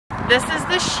this is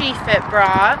the SheFit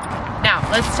bra. Now,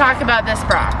 let's talk about this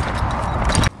bra.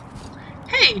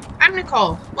 Hey, I'm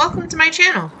Nicole. Welcome to my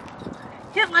channel.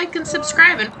 Hit like and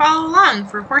subscribe and follow along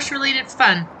for horse-related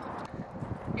fun.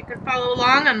 You can follow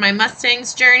along on my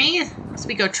Mustang's journey as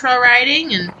we go trail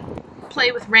riding and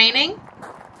play with reining.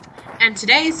 And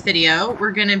today's video,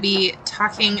 we're going to be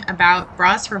talking about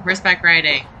bras for horseback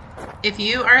riding. If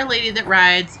you are a lady that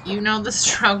rides, you know the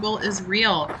struggle is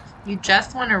real. You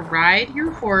just want to ride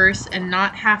your horse and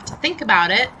not have to think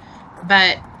about it,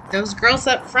 but those girls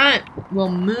up front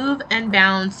will move and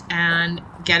bounce and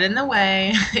get in the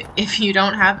way if you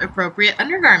don't have appropriate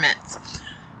undergarments.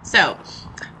 So,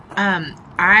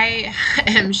 I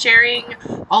am sharing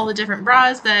all the different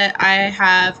bras that I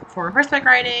have for horseback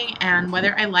riding and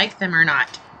whether I like them or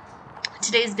not.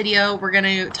 Today's video, we're going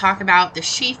to talk about the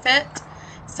SheFit.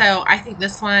 So I think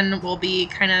this one will be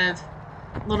kind of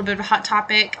a little bit of a hot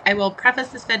topic. I will preface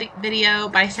this video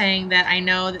by saying that I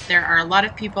know that there are a lot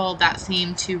of people that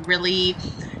seem to really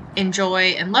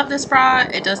enjoy and love this bra.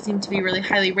 It does seem to be really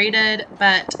highly rated,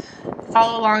 but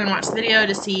follow along and watch the video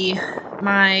to see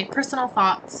my personal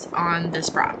thoughts on this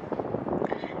bra.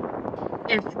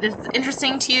 If this is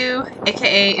interesting to you,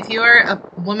 aka if you are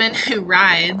a woman who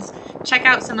rides, check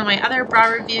out some of my other bra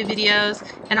review videos,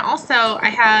 and also I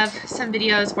have some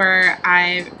videos where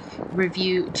I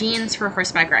review jeans for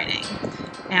horseback riding.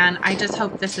 And I just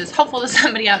hope this is helpful to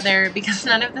somebody out there because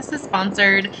none of this is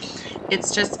sponsored.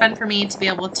 It's just fun for me to be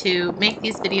able to make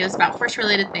these videos about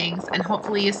horse-related things, and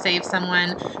hopefully you save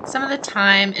someone some of the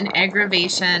time and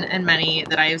aggravation and money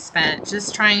that I have spent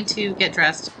just trying to get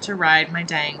dressed to ride my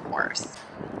dang horse.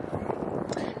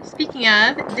 Speaking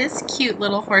of, this cute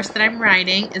little horse that I'm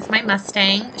riding is my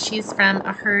Mustang. She's from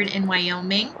a herd in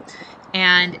Wyoming,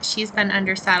 and she's been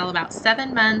under saddle about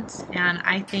 7 months, and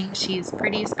I think she's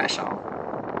pretty special.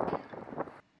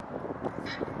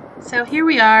 So here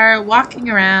we are, walking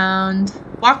around,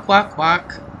 walk, walk,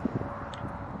 walk.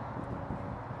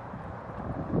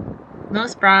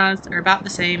 Most bras are about the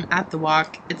same at the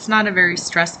walk. It's not a very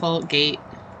stressful gait.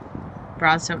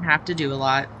 Bras don't have to do a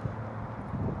lot.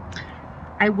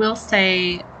 I will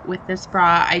say with this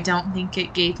bra, I don't think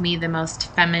it gave me the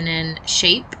most feminine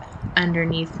shape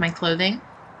underneath my clothing.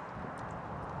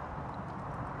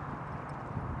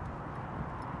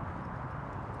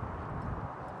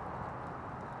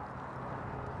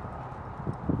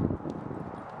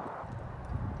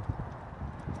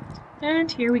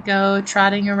 And here we go,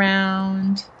 trotting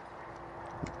around.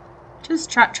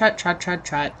 Just trot, trot, trot, trot,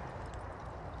 trot.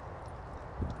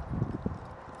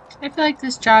 I feel like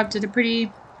this job did a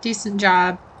pretty decent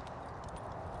job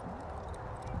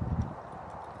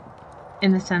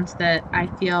in the sense that I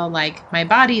feel like my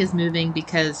body is moving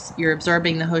because you're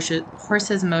absorbing the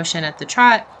horse's motion at the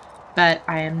trot, but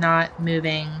I am not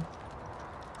moving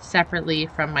separately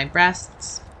from my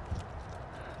breasts.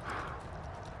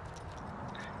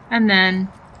 And then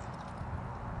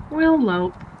we'll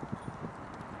lope.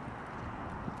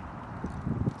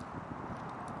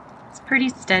 It's pretty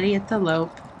steady at the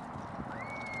lope.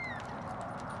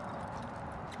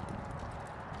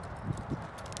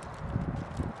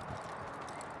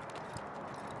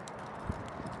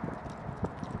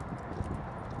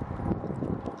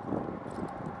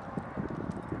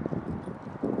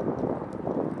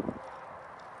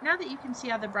 Now that you can see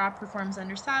how the bra performs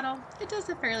under saddle, it does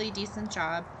a fairly decent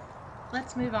job.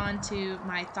 Let's move on to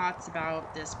my thoughts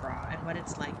about this bra and what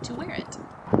it's like to wear it.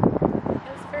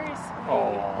 It's very sweet.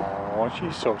 Oh,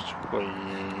 she's so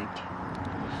sweet.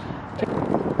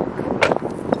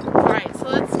 Alright, so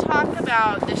let's talk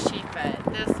about the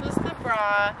SheFit. This was the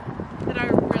bra that I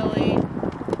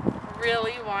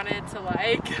really wanted to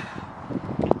like,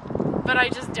 but I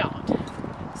just don't.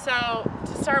 So,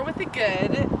 to start with the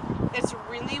good, it's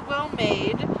really well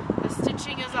made. The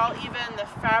stitching is all even. The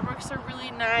fabrics are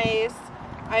really nice.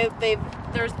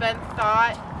 There's been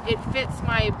thought. It fits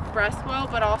my breast well,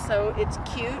 but also it's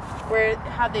cute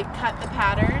how they cut the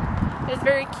pattern. It's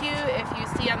very cute. If you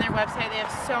see on their website, they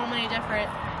have so many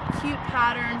different cute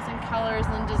patterns and colors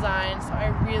and designs. So I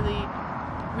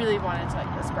really wanted to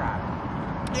like this bra.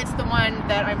 It's the one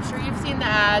that I'm sure you've seen the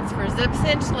ads for zip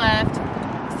cinch lift.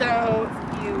 So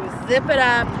you zip it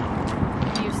up,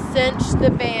 you cinch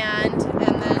the band,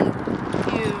 and then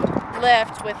you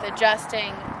lift with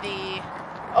adjusting the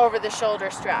over-the-shoulder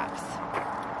straps.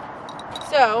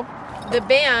 So the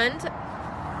band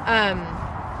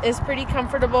is pretty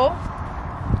comfortable.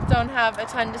 Don't have a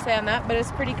ton to say on that, but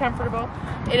it's pretty comfortable.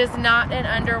 It is not an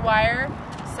underwire,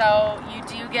 so you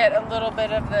do get a little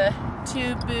bit of the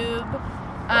tube boob,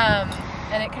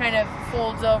 and it kind of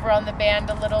folds over on the band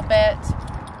a little bit.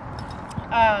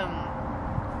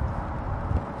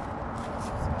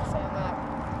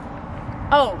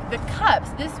 Oh, the cups.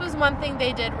 This was one thing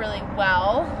they did really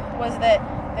well, was that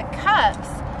the cups,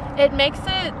 it makes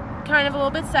it kind of a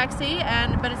little bit sexy,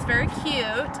 but it's very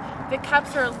cute. The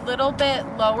cups are a little bit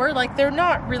lower, like they're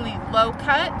not really low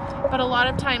cut, but a lot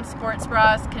of times sports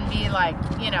bras can be like,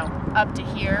 you know, up to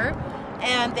here,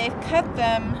 and they've cut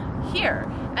them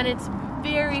here, and it's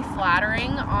very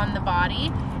flattering on the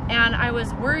body, and I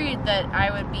was worried that I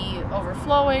would be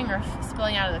overflowing or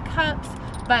spilling out of the cups,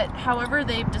 but however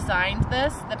they've designed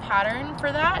this, the pattern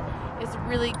for that is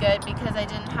really good because I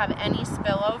didn't have any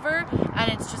spillover,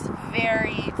 and it's just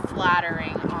very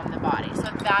flattering on the body. So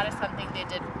that is something they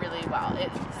did really well.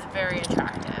 It's very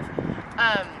attractive.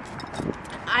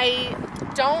 I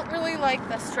don't really like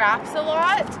the straps a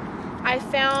lot. I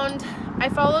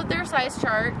followed their size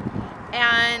chart,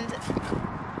 and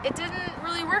it didn't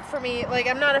really work for me. Like,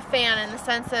 I'm not a fan in the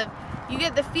sense of, you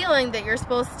get the feeling that you're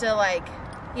supposed to, like,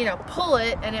 you know, pull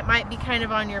it, and it might be kind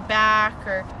of on your back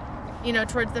or, you know,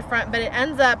 towards the front, but it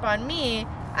ends up on me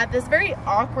at this very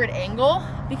awkward angle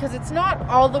because it's not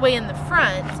all the way in the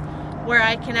front where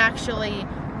I can actually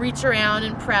reach around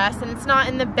and press, and it's not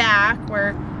in the back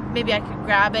where maybe I could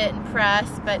grab it and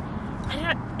press, but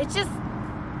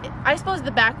I suppose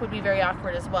the back would be very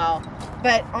awkward as well.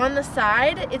 But on the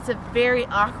side, it's a very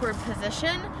awkward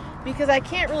position because I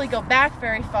can't really go back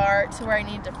very far to where I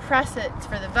need to press it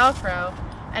for the Velcro,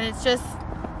 and it's just,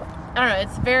 I don't know,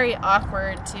 it's very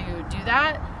awkward to do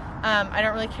that. I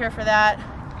don't really care for that.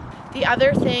 The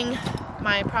other thing,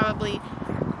 my probably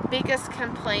biggest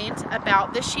complaint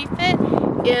about the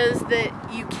SheFit is that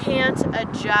you can't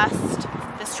adjust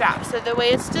the strap. So the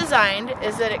way it's designed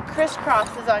is that it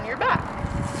crisscrosses on your back.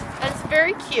 And it's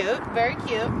very cute, very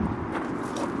cute.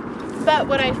 But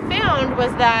what I found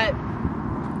was that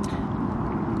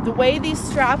the way these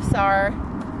straps are,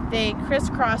 they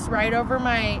crisscross right over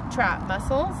my trap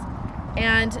muscles,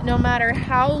 and no matter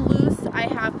how loose I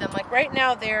have them, like right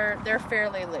now they're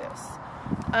fairly loose.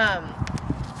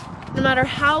 No matter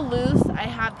how loose I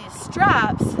have these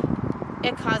straps,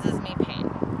 it causes me pain.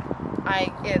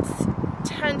 It's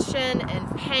tension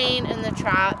and pain in the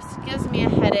traps, gives me a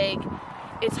headache.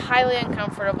 It's highly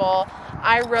uncomfortable.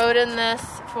 I rode in this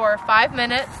for 5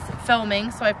 minutes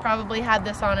filming, so I probably had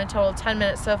this on a total of 10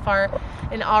 minutes so far,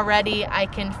 and already I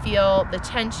can feel the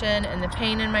tension and the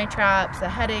pain in my traps, the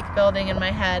headache building in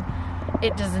my head.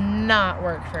 It does not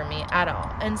work for me at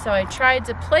all. And so I tried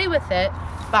to play with it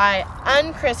by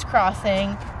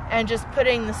uncrisscrossing and just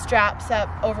putting the straps up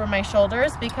over my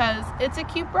shoulders because it's a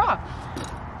cute bra.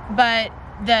 But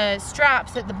the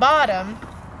straps at the bottom,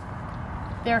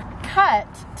 they're cut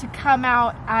to come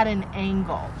out at an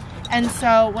angle. And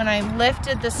so when I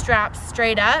lifted the straps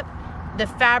straight up, the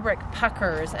fabric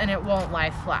puckers and it won't lie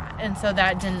flat. And so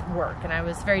that didn't work, and I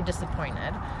was very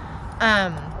disappointed.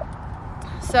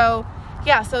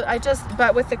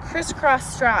 But with the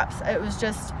crisscross straps, it was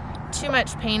just too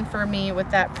much pain for me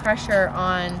with that pressure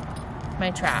on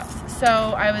my traps. So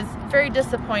I was very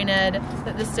disappointed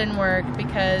that this didn't work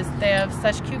because they have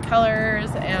such cute colors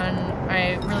and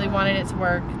I really wanted it to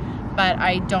work, but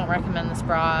I don't recommend this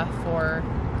bra for,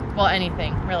 well,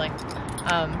 anything, really.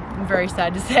 I'm very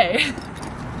sad to say.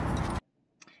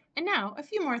 And now, a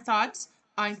few more thoughts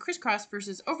on crisscross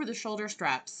versus over-the-shoulder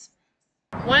straps.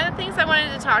 One of the things I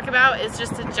wanted to talk about is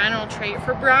just a general trait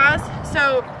for bras.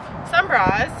 So some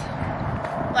bras,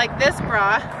 like this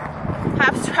bra,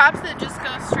 have straps that just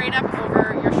go straight up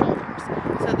over your shoulders.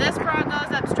 So this bra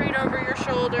goes up straight over your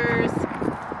shoulders.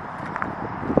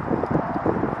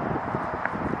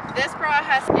 This bra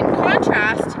has, in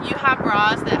contrast, you have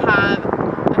bras that have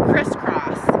a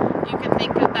crisscross. You can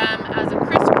think of them as a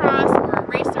crisscross or a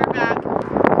racer back.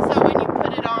 So when you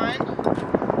put it on,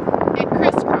 it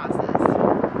crisscrosses.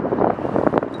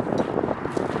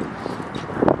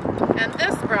 And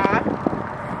this bra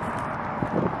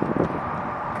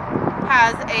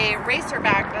has a racer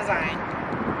back design.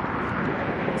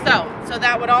 So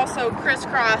that would also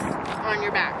crisscross on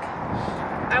your back.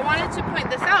 I wanted to point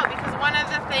this out because one of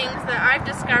the things that I've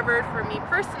discovered for me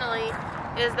personally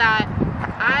is that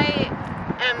I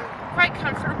am quite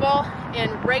comfortable in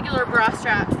regular bra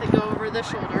straps that go over the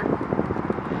shoulder.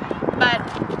 But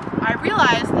I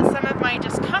realized that some of my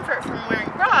discomfort from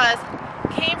wearing bras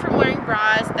came from wearing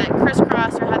bras that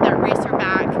crisscross or had that racer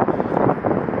back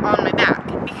on my back.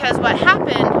 Because what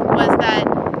happened was that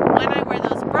when I wear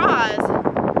those bras,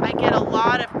 I get a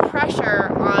lot of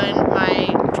pressure on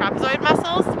my trapezoid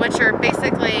muscles, which are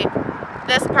basically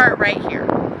this part right here.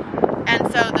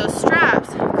 And so those straps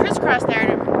crisscross there,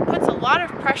 and it puts a lot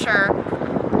of pressure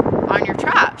on your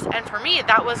traps. And for me,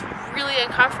 that was really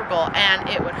uncomfortable, and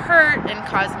it would hurt and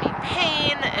cause me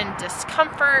pain and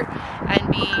discomfort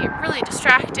and be really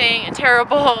distracting and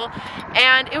terrible,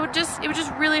 and it would just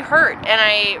really hurt. And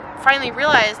I finally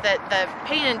realized that the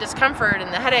pain and discomfort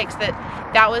and the headaches,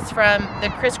 that was from the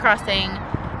crisscrossing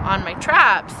on my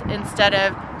traps instead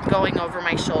of going over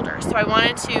my shoulders. So I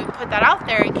wanted to put that out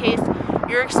there in case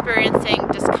you're experiencing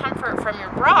discomfort from your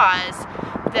bras,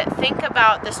 that think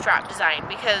about the strap design,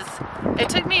 because it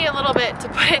took me a little bit to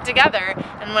put it together,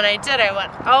 and when I did, I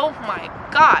went, oh my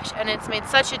gosh, and it's made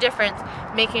such a difference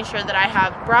making sure that I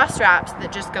have bra straps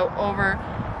that just go over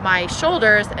my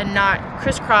shoulders and not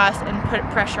crisscross and put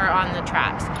pressure on the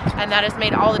traps. And that has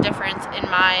made all the difference in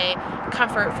my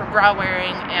comfort for bra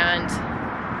wearing and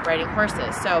riding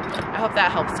horses. So I hope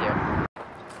that helps you.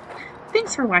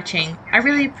 Thanks for watching. I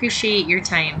really appreciate your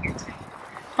time.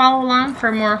 Follow along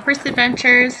for more horse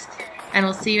adventures, and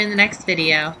we'll see you in the next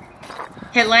video.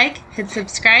 Hit like, hit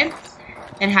subscribe,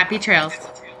 and happy trails.